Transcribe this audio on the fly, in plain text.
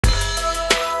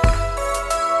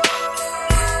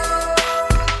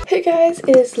Hey guys,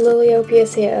 it is Lily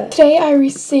LPS here. Today I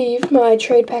received my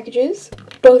trade packages,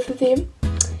 both of them.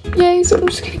 Yay, so I'm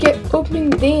just gonna get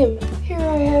opening them. Here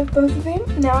I have both of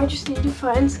them. Now I just need to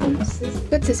find some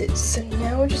good scissors. So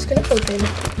now we're just gonna open.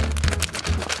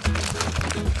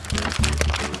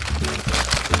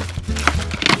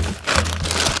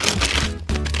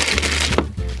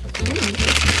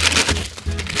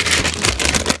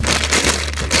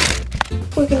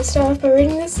 We're gonna start off by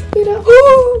reading this.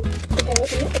 Oh! Okay,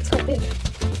 open it. It's quite big. Ooh,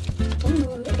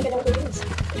 I think I know what it is. I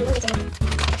don't know what's in it.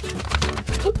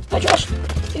 Oh, pie trash.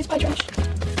 Here's pie trash.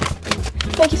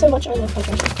 Thank you so much. I love pie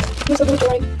trash. You're so good at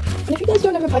drawing. And if you guys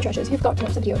don't know who pie trash is, you've got to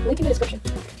watch the video. Link in the description.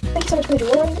 Thank you so much for the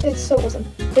drawing. It's so awesome.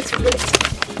 It's really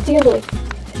nice. Dear Lily,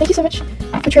 thank you so much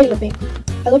for trading with me.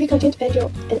 I love your content and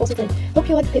you're an awesome friend. Hope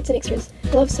you like the bits and extras.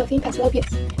 Love, Sophie and Pastel LPS.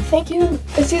 Thank you.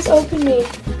 It says open me.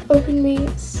 Open me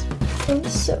from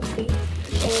Sophie.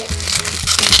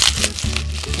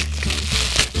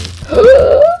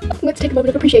 Let's take a moment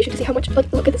of appreciation to see how much,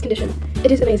 look at this condition.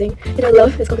 It is amazing. And I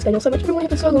love this Cocker Spaniel so much. I've been wanting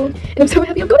it for so long. And I'm so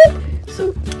happy I've got it.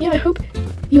 So, yeah, I hope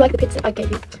you like the pits that I gave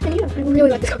you. And yeah, I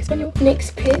really like this Cocker Spaniel.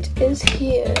 Next pit is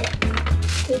here.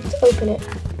 Let's open it.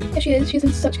 There she is. She's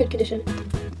in such good condition.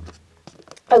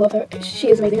 I love her. She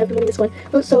is amazing. I've been wanting this one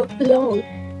for so long.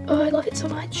 Oh, I love it so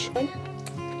much.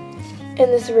 And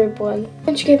this rib one.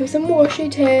 And she gave me some washi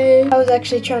tape. I was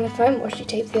actually trying to find washi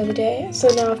tape the other day, so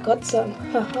now I've got some.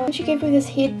 And she gave me this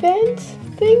headband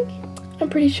thing. I'm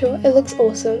pretty sure. It looks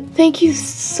awesome. Thank you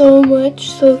so much,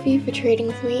 Sophie, for trading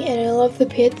with me. And I love the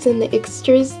pits and the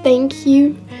extras. Thank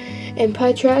you. And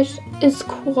pie trash is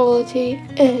quality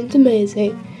and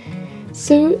amazing.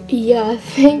 So yeah,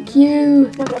 thank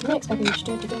you. Next package.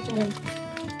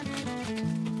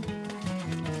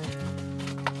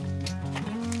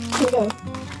 Here we go.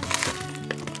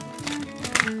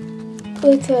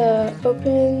 Let's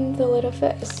open the litter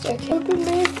first. Okay, open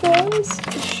there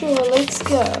first. Sure, let's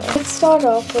go. Let's start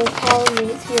off with how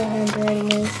neat your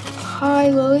handwriting is. Hi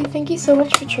Lily, thank you so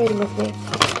much for trading with me.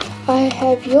 I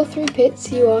have your 3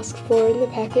 pits you asked for in the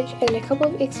package and a couple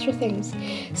of extra things.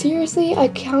 Seriously, I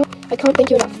can't thank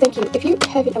you enough. Thank you. If you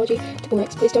have an allergy to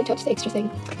borax, please don't touch the extra thing.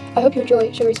 I hope you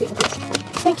enjoy SugarySweetLPS.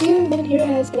 Thank you. Megan here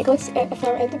has a necklace, a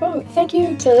flower, and a bow. Thank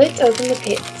you. So let's open the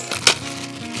pits.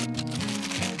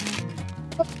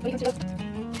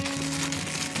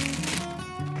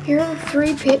 Here are the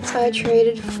 3 pits I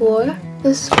traded for.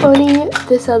 This bunny,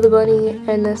 this other bunny,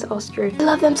 and this ostrich. I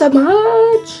love them so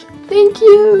much. Thank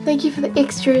you. Thank you for the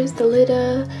extras, the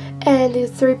litter, and these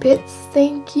 3 pits.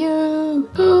 Thank you.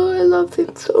 Oh, I love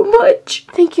them so much.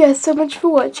 Thank you guys so much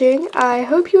for watching. I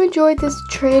hope you enjoyed this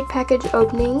trade package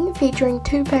opening featuring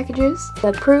 2 packages.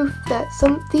 The proof that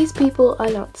these people are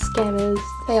not scammers.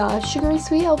 They are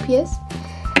SugarySweetLPS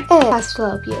and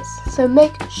Pastel LPS. So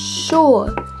make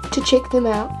sure to check them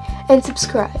out and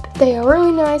subscribe. They are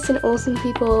really nice and awesome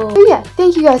people. So yeah,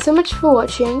 thank you guys so much for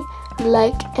watching.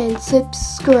 Like and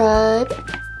subscribe.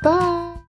 Bye.